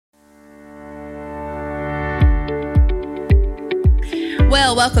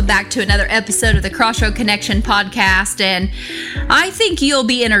Well, welcome back to another episode of the CrossRoads Connection podcast, and I think you'll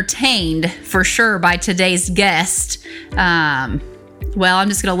be entertained for sure by today's guest. Well, I'm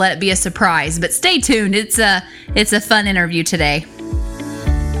just going to let it be a surprise, but stay tuned. It's a fun interview today.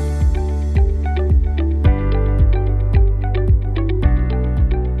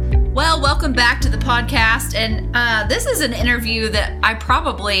 Well, welcome back to the podcast, and this is an interview that I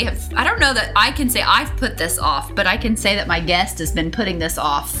probably have, I don't know that I can say I've put this off, but I can say that my guest has been putting this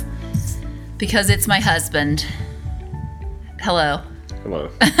off because it's my husband. Hello.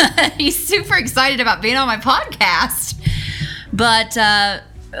 Hello. He's super excited about being on my podcast, but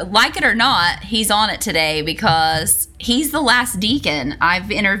like it or not, he's on it today because he's the last deacon.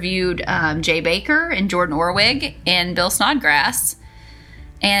 I've interviewed Jay Baker and Jordan Orwig and Bill Snodgrass.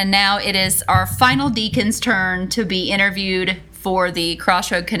 And now it is our final deacon's turn to be interviewed for the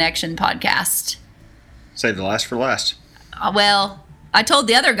CrossRoads Connection podcast. Save the last for last. Well, I told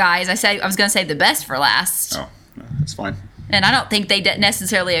the other guys, I was going to save the best for last. Oh, no, that's fine. And I don't think they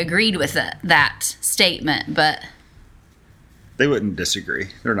necessarily agreed with that statement, but... They wouldn't disagree.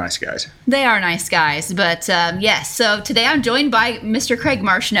 They're nice guys. They are nice guys, but yes. So today I'm joined by Mr. Craig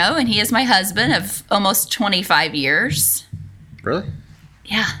Marchino, and he is my husband of almost 25 years. Really?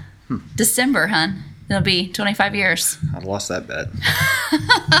 Yeah. December, hon. It'll be 25 years. I've lost that bet.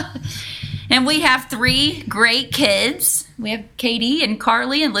 And we have 3 great kids. We have Katie and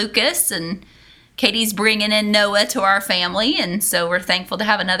Carly and Lucas, and Katie's bringing in Noah to our family, and so we're thankful to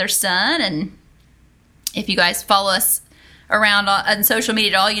have another son. And if you guys follow us around on social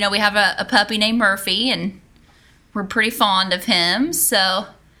media at all, you know we have a puppy named Murphy, and we're pretty fond of him. So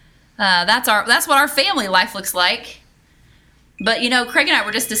that's what our family life looks like. But, you know, Craig and I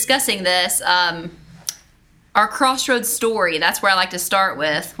were just discussing this, our CrossRoads story. That's where I like to start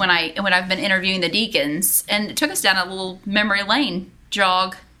with when I've been interviewing the deacons. And it took us down a little memory lane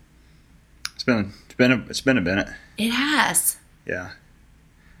jog. It's been a minute. It has. Yeah.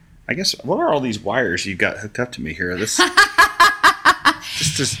 I guess, what are all these wires you've got hooked up to me here? This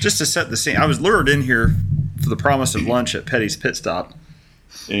just to set the scene. I was lured in here for the promise of lunch at Petty's Pit Stop.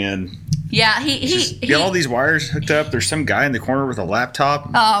 And yeah, he got all these wires hooked up. There's some guy in the corner with a laptop.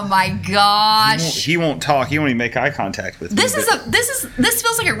 Oh my gosh! He won't talk. He won't even make eye contact with me. This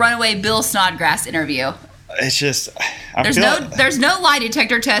feels like a runaway Bill Snodgrass interview. It's just there's no lie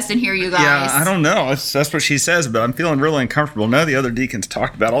detector test in here, you guys. Yeah, I don't know. That's what she says, but I'm feeling really uncomfortable. None of the other deacons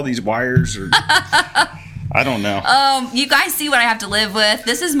talked about all these wires, or I don't know. You guys see what I have to live with.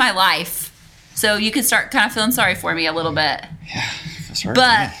 This is my life, so you can start kind of feeling sorry for me a little bit. Yeah.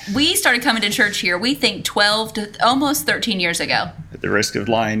 But we started coming to church here, we think 12 to almost 13 years ago. At the risk of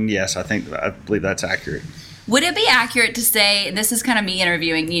lying, yes, I believe that's accurate. Would it be accurate to say, this is kind of me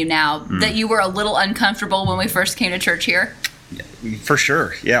interviewing you now, that you were a little uncomfortable when we first came to church here? For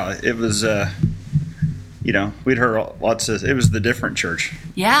sure, yeah. It was, we'd heard lots of, it was the different church.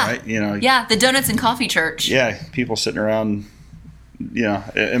 Yeah. Right? Yeah, the donuts and coffee church. Yeah, people sitting around,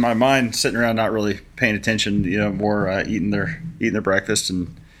 in my mind, sitting around not really paying attention, more eating their breakfast,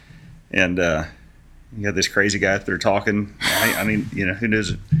 and you got this crazy guy up there talking. I mean, who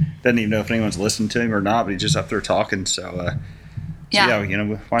knows? Doesn't even know if anyone's listening to him or not, but he's just up there talking. So, yeah,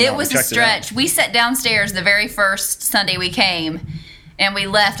 why not? It was a stretch. We sat downstairs the very first Sunday we came, and we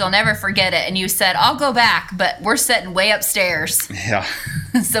left. I'll never forget it. And you said, "I'll go back," but we're sitting way upstairs. Yeah.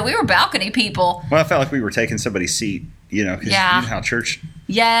 So we were balcony people. Well, I felt like we were taking somebody's seat. Because you know how church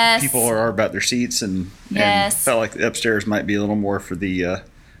people are about their seats, and felt like the upstairs might be a little more for the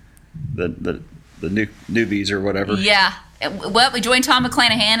newbies or whatever. Yeah. Well, we joined Tom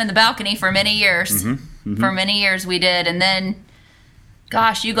McClanahan in the balcony for many years. Mm-hmm. Mm-hmm. For many years we did. And then,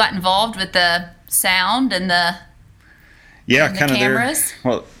 gosh, you got involved with the sound and the cameras.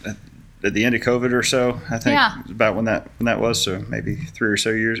 Well, at the end of COVID or so, I think. Yeah. About when that was. So maybe 3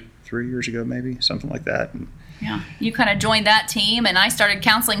 years ago, maybe, something like that. And, yeah, you kind of joined that team, and I started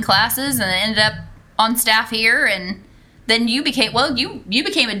counseling classes, and ended up on staff here, and then you became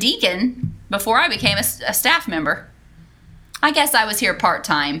a deacon before I became a staff member. I guess I was here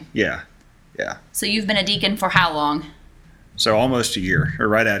part-time. Yeah. So you've been a deacon for how long? So almost a year, or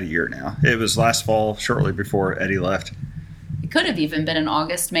right at a year now. It was last fall, shortly before Eddie left. It could have even been in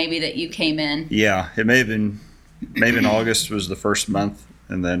August, maybe, that you came in. Yeah, it may have been August was the first month,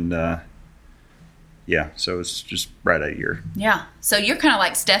 and then... so it's just right at a year. Yeah. So you're kind of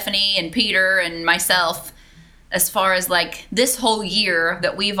like Stephanie and Peter and myself as far as like this whole year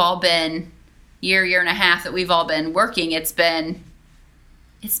that we've all been, year and a half that we've all been working. It's been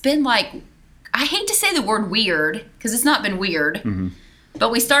like, I hate to say the word weird because it's not been weird, mm-hmm.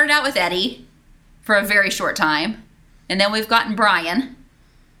 but we started out with Eddie for a very short time. And then we've gotten Brian.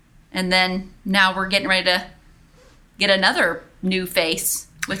 And then now we're getting ready to get another new face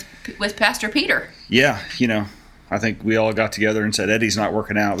with Pastor Peter. Yeah, I think we all got together and said, Eddie's not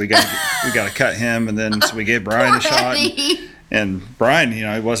working out. We got to cut him, and then so we gave Brian a shot. And Brian, he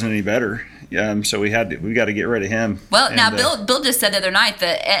wasn't any better. So we got to get rid of him. Well, now Bill just said the other night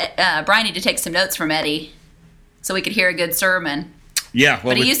that Brian needed to take some notes from Eddie so we could hear a good sermon. Yeah,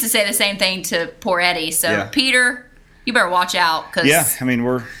 but he used to say the same thing to poor Eddie. So Peter, you better watch out.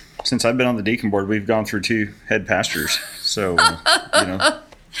 Since I've been on the deacon board, we've gone through 2 head pastors. So I don't know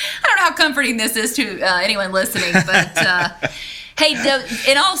how comforting this is to anyone listening, but hey,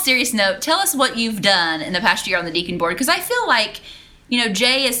 in all serious note, tell us what you've done in the past year on the deacon board, because I feel like,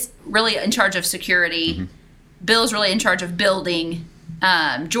 Jay is really in charge of security, mm-hmm. Bill's really in charge of building,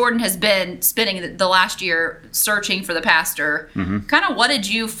 Jordan has been spending the last year searching for the pastor. Mm-hmm. Kind of what did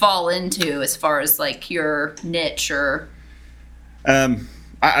you fall into as far as like your niche or?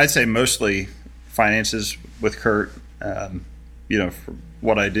 I'd say mostly finances with Kurt. For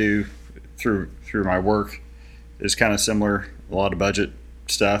what I do through my work is kind of similar, a lot of budget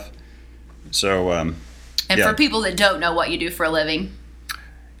stuff. So, for people that don't know what you do for a living.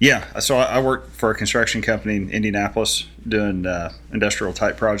 Yeah, so I work for a construction company in Indianapolis doing industrial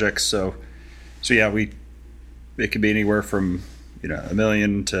type projects. So yeah, it could be anywhere from $1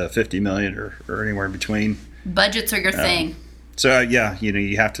 million to $50 million or anywhere in between. Budgets are your thing. So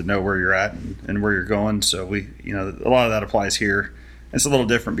you have to know where you're at and where you're going. So a lot of that applies here. It's a little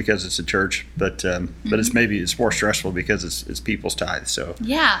different because it's a church, but mm-hmm. it's more stressful because it's people's tithes. So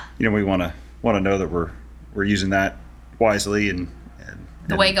yeah, we want to know that we're using that wisely and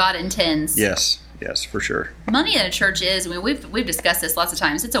the way God intends. Yes, for sure. Money in a church is. We've discussed this lots of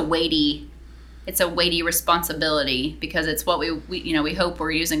times. It's a weighty responsibility because it's what we hope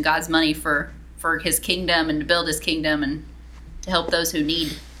we're using God's money for His kingdom and to build His kingdom and to help those who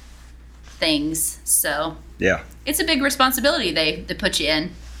need things. So yeah, it's a big responsibility they put you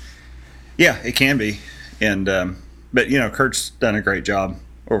in. Yeah, it can be, and but Kurt's done a great job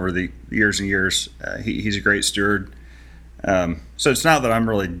over the years and years. He's a great steward. So it's not that I'm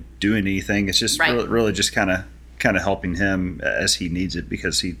really doing anything. It's just really just kind of helping him as he needs it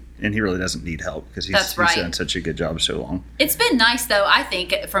because he really doesn't need help because he's done such a good job so long. It's been nice though. I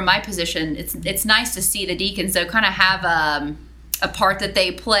think from my position, it's nice to see the deacons though kind of have a part that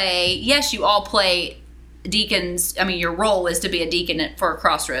they play. Yes, you all play deacons. I mean, your role is to be a deacon for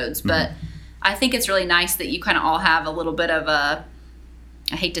CrossRoads, but mm-hmm. I think it's really nice that you kind of all have a little bit of I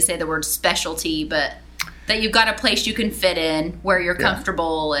hate to say the word specialty, but that you've got a place you can fit in where you're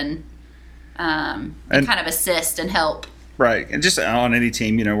comfortable and kind of assist and help. Right. And just on any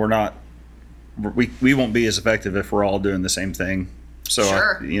team, we won't be as effective if we're all doing the same thing. So,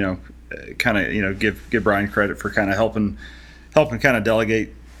 sure. Give Brian credit for kind of helping kind of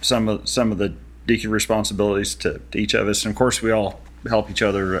delegate some of the deacon responsibilities to each of us. And of course we all help each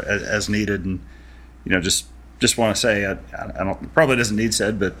other as needed. And, just want to say, I don't, probably doesn't need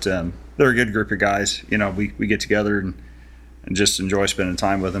said, but they're a good group of guys. We get together and just enjoy spending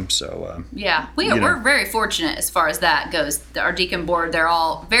time with them. So we're very fortunate as far as that goes. Our deacon board, they're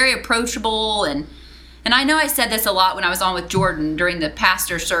all very approachable, and I know I said this a lot when I was on with Jordan during the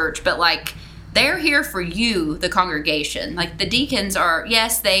pastor search, but like they're here for you, the congregation. Like the deacons are,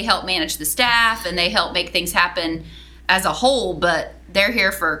 yes, they help manage the staff and they help make things happen as a whole, but they're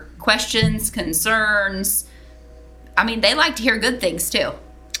here for questions, concerns. I mean, they like to hear good things too.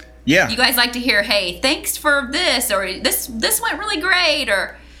 Yeah. You guys like to hear, hey, thanks for this, or this went really great,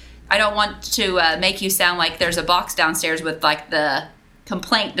 or I don't want to make you sound like there's a box downstairs with like the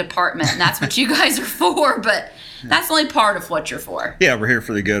complaint department, and that's what you guys are for, but that's only part of what you're for. Yeah, we're here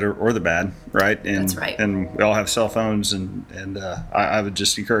for the good or the bad, right? And, that's right. And we all have cell phones, and I would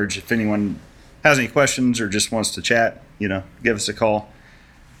just encourage if anyone has any questions or just wants to chat, give us a call,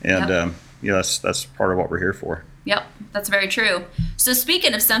 and that's part of what we're here for. Yep, that's very true. So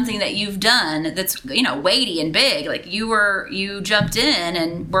speaking of something that you've done that's weighty and big, like you jumped in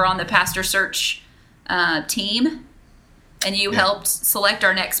and were on the pastor search team, and you helped select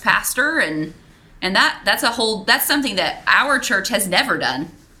our next pastor, and that's something that our church has never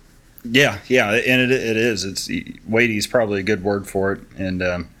done. Yeah, and it is. It's weighty is probably a good word for it, and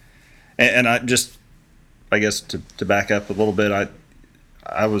I just, I guess to back up a little bit,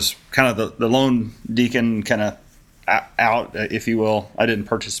 I was kind of the lone deacon, kind of out, if you will. I didn't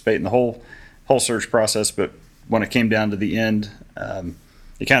participate in the whole search process, but when it came down to the end,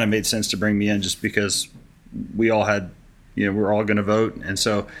 it kind of made sense to bring me in just because we all had, we're all going to vote, and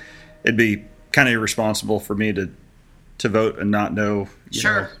so it'd be kind of irresponsible for me to vote and not know.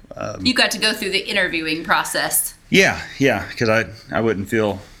 You got to go through the interviewing process. Yeah, because I wouldn't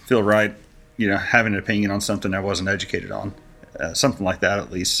feel feel right, having an opinion on something I wasn't educated on, something like that at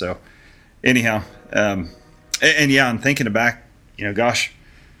least. So anyhow, and yeah, I'm thinking back, gosh,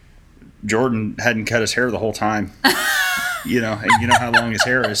 Jordan hadn't cut his hair the whole time, and how long his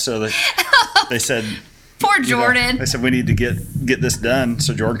hair is. So they said, poor Jordan. They said we need to get this done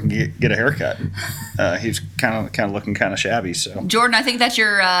so Jordan can get a haircut. He's kind of looking kind of shabby. So Jordan, I think that's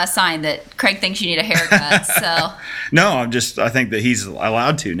your sign that Craig thinks you need a haircut. So no, I think that he's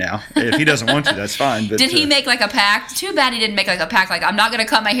allowed to now. If he doesn't want to, that's fine. But did he make like a pact? Too bad he didn't make like a pact. Like, I'm not going to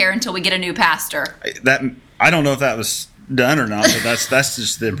cut my hair until we get a new pastor. That I don't know if that was done or not, but that's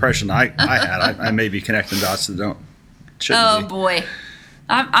just the impression I had. I may be connecting dots that shouldn't be. Boy.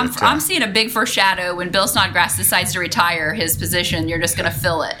 I'm seeing a big foreshadow when Bill Snodgrass decides to retire his position. You're just going to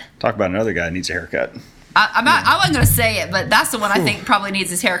fill it. Talk about another guy who needs a haircut. I wasn't going to say it, but that's the one I think probably needs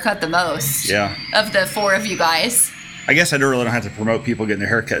his haircut the most. Yeah. Of the four of you guys. I guess I really don't have to promote people getting their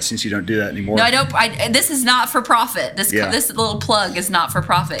haircut since you don't do that anymore. No, I don't. This is not for profit. This little plug is not for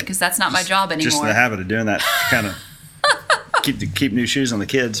profit because that's not my job anymore. Just in the habit of doing that, kind of keep new shoes on the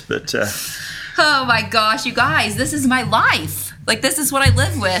kids. But oh my gosh, you guys, this is my life. Like, this is what I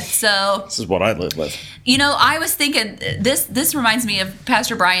live with. So this is what I live with. I was thinking this reminds me of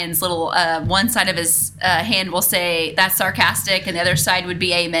Pastor Brian's little one side of his hand will say that's sarcastic and the other side would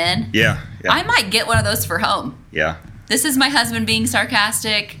be amen. Yeah. I might get one of those for home. Yeah. This is my husband being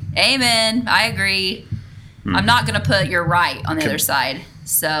sarcastic. Amen. I agree. I'm not going to put you're right on the other side.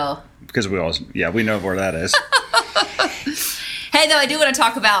 So because we know where that is. Hey, though, I do want to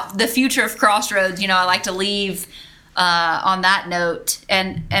talk about the future of Crossroads. I like to leave on that note,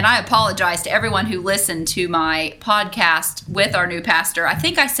 and I apologize to everyone who listened to my podcast with our new pastor. I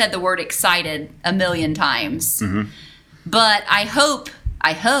think I said the word excited a million times, but I hope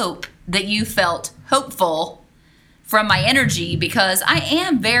that you felt hopeful from my energy, because I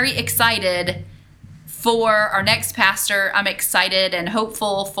am very excited for our next pastor. I'm excited and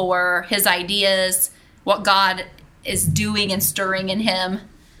hopeful for his ideas, what God is doing and stirring in him.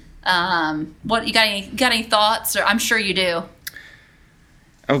 What you got any thoughts? Or I'm sure you do.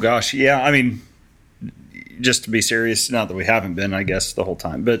 Oh gosh, yeah. I mean, just to be serious, not that we haven't been, I guess, the whole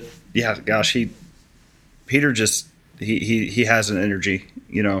time, but yeah, gosh, Peter just he has an energy,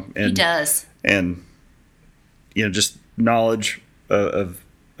 and he does, and just knowledge of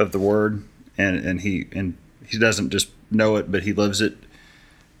the word, and he doesn't just know it, but he lives it.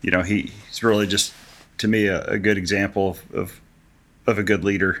 He's really just, to me, a good example of a good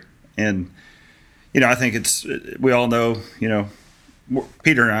leader. And I think we all know,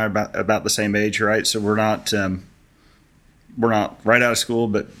 Peter and I are about the same age, right? So we're not right out of school,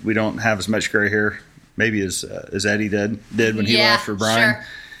 but we don't have as much gray hair maybe as Eddie did when he left for Brian.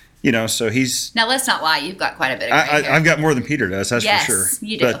 Sure. So he's, now let's not lie, you've got quite a bit of gray hair. I've got more than Peter does, that's for sure.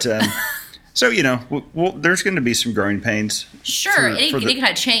 You do. But so there's going to be some growing pains. Sure, any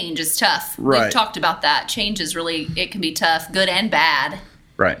kind of change is tough. Right. We've talked about that. Change is it can be tough, good and bad.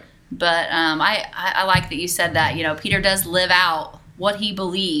 Right. But I like that you said that. Peter does live out what he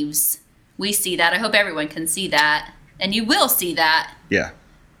believes. We see that. I hope everyone can see that, and you will see that. Yeah.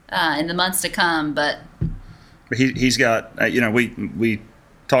 In the months to come, but he's got. We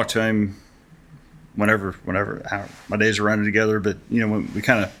talk to him whenever my days are running together. But when we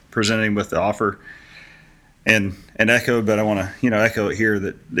kind of presented him with the offer, and echoed, but I want to echo it here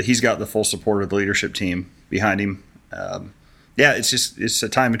that he's got the full support of the leadership team behind him. It's a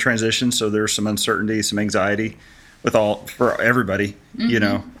time of transition, so there's some uncertainty, some anxiety for everybody,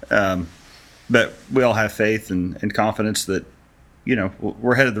 but we all have faith and confidence that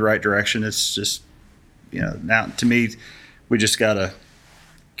we're headed the right direction. It's just now, to me, we just gotta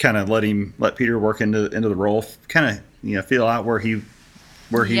kind of let Peter work into the role, kind of feel out where he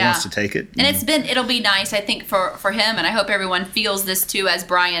wants to take it. And it'll be nice, I think, for him, and I hope everyone feels this too as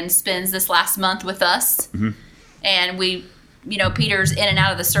Brian spends this last month with us. And we, Peter's in and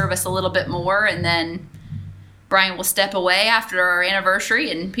out of the service a little bit more, and then Brian will step away after our anniversary,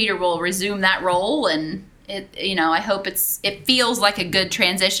 and Peter will resume that role. And I hope it feels like a good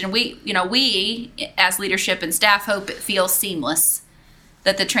transition. We as leadership and staff hope it feels seamless,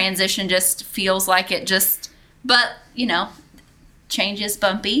 that the transition just feels like but change is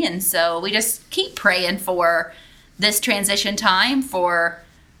bumpy, and so we just keep praying for this transition time for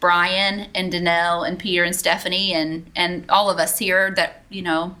Brian and Danelle and Peter and Stephanie and all of us here that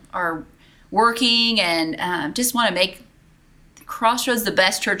are working and just want to make Crossroads the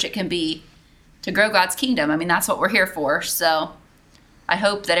best church it can be to grow God's kingdom. I mean, that's what we're here for. So I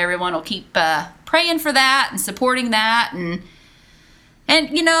hope that everyone will keep praying for that and supporting that, and And,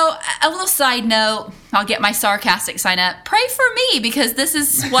 a little side note, I'll get my sarcastic sign up. Pray for me, because this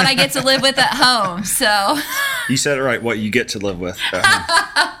is what I get to live with at home. So you said it right, what you get to live with at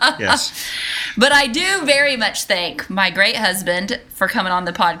home. Yes. But I do very much thank my great husband for coming on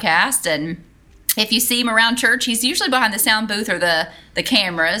the podcast. And if you see him around church, he's usually behind the sound booth or the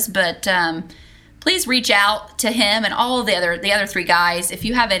cameras. But please reach out to him and all of the other three guys if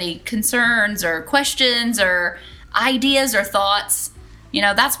you have any concerns or questions or ideas or thoughts.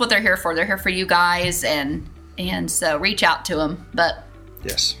 That's what they're here for. They're here for you guys, and so reach out to them. But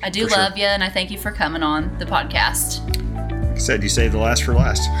yes, I do love you, and I thank you for coming on the podcast. Like I said, you saved the last for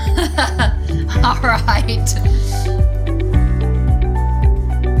last. All right.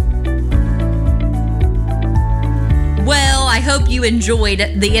 Well, I hope you enjoyed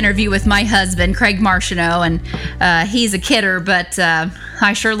the interview with my husband, Craig Marchino, and he's a kidder, but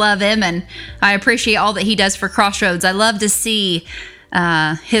I sure love him, and I appreciate all that he does for CrossRoads. I love to see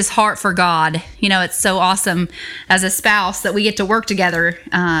his heart for God. It's so awesome as a spouse that we get to work together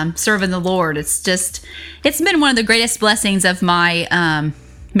serving the Lord. It's been one of the greatest blessings of my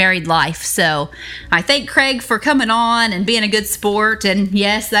married life. So I thank Craig for coming on and being a good sport. And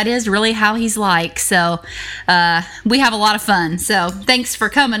yes, that is really how he's like. So we have a lot of fun. So thanks for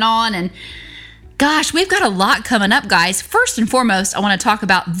coming on. And gosh, we've got a lot coming up, guys. First and foremost, I want to talk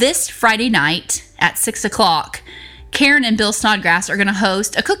about this Friday night at 6 o'clock. Karen and Bill Snodgrass are going to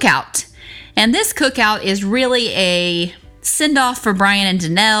host a cookout. And this cookout is really a send-off for Brian and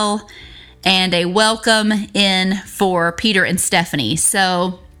Danelle and a welcome in for Peter and Stephanie.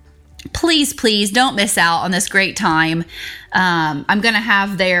 So please don't miss out on this great time. I'm going to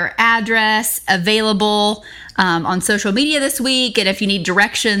have their address available on social media this week. And if you need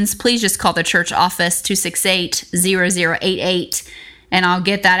directions, please just call the church office, 268-0088. And I'll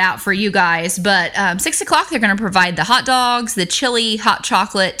get that out for you guys. But 6 o'clock, they're going to provide the hot dogs, the chili, hot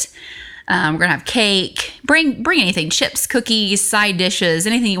chocolate. We're going to have cake. Bring anything, chips, cookies, side dishes,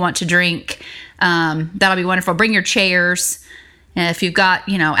 anything you want to drink. That'll be wonderful. Bring your chairs. And if you've got,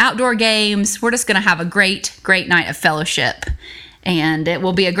 outdoor games, we're just going to have a great night of fellowship. And it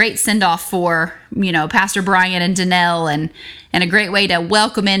will be a great send-off for, Pastor Brian and Danelle, and a great way to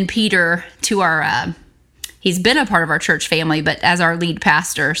welcome in Peter to our he's been a part of our church family, but as our lead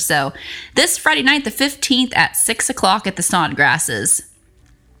pastor. So this Friday night, the 15th at 6 o'clock at the Snodgrasses.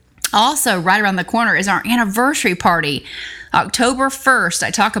 Also, right around the corner is our anniversary party, October 1st. I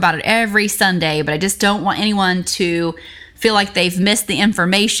talk about it every Sunday, but I just don't want anyone to feel like they've missed the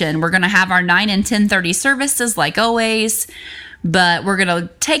information. We're going to have our 9 and 10:30 services like always, but we're going to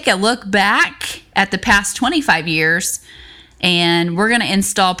take a look back at the past 25 years. And we're going to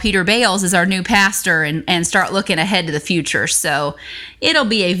install Peter Bales as our new pastor and start looking ahead to the future. So it'll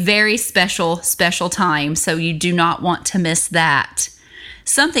be a very special time. So you do not want to miss that.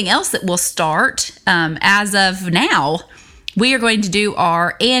 Something else that will start as of now, we are going to do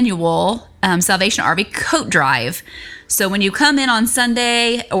our annual Salvation RV coat drive. So when you come in on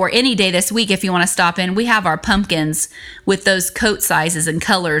Sunday or any day this week, if you want to stop in, we have our pumpkins with those coat sizes and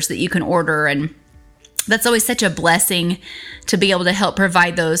colors that you can order, and that's always such a blessing to be able to help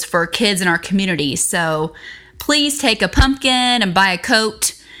provide those for kids in our community. So please take a pumpkin and buy a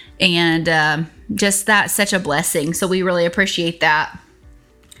coat, and just that's such a blessing. So we really appreciate that.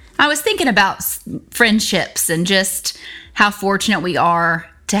 I was thinking about friendships and just how fortunate we are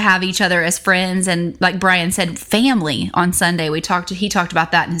to have each other as friends. And like Brian said, family on Sunday. He talked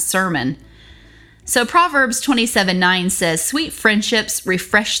about that in his sermon. So Proverbs 27:9 says, "Sweet friendships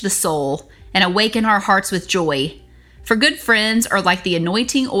refresh the soul and awaken our hearts with joy. For good friends are like the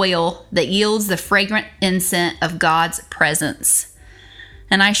anointing oil that yields the fragrant incense of God's presence."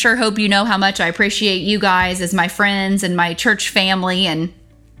 And I sure hope you know how much I appreciate you guys as my friends and my church family. And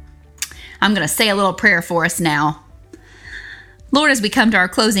I'm going to say a little prayer for us now. Lord, as we come to our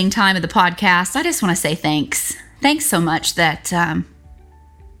closing time of the podcast, I just want to say thanks. Thanks so much that I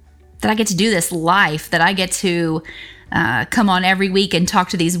get to do this life, that I get to come on every week and talk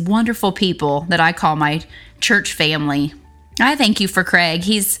to these wonderful people that I call my church family. I thank you for Craig.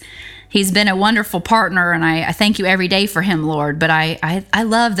 He's been a wonderful partner, and I thank you every day for him, Lord. But I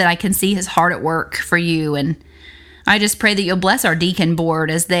love that I can see his heart at work for you, and I just pray that you'll bless our deacon board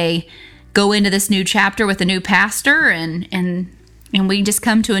as they go into this new chapter with a new pastor, and we just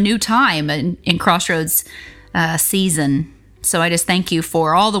come to a new time in CrossRoads season. So I just thank you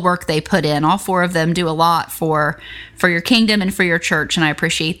for all the work they put in. All four of them do a lot for your kingdom and for your church, and I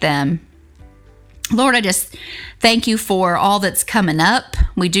appreciate them. Lord, I just thank you for all that's coming up.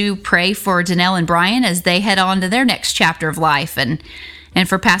 We do pray for Danelle and Brian as they head on to their next chapter of life, and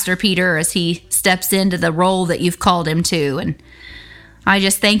for Pastor Peter as he steps into the role that you've called him to. And I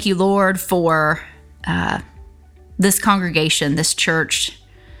just thank you, Lord, for this congregation, this church.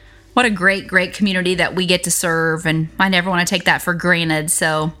 What a great, great community that we get to serve, and I never want to take that for granted.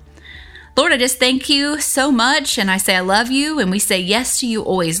 So, Lord, I just thank you so much, and I say I love you, and we say yes to you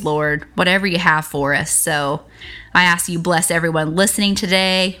always, Lord, whatever you have for us. So I ask you bless everyone listening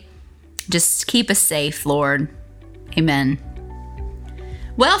today. Just keep us safe, Lord. Amen.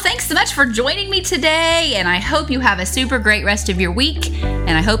 Well, thanks so much for joining me today, and I hope you have a super great rest of your week,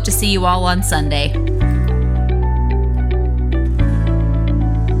 and I hope to see you all on Sunday.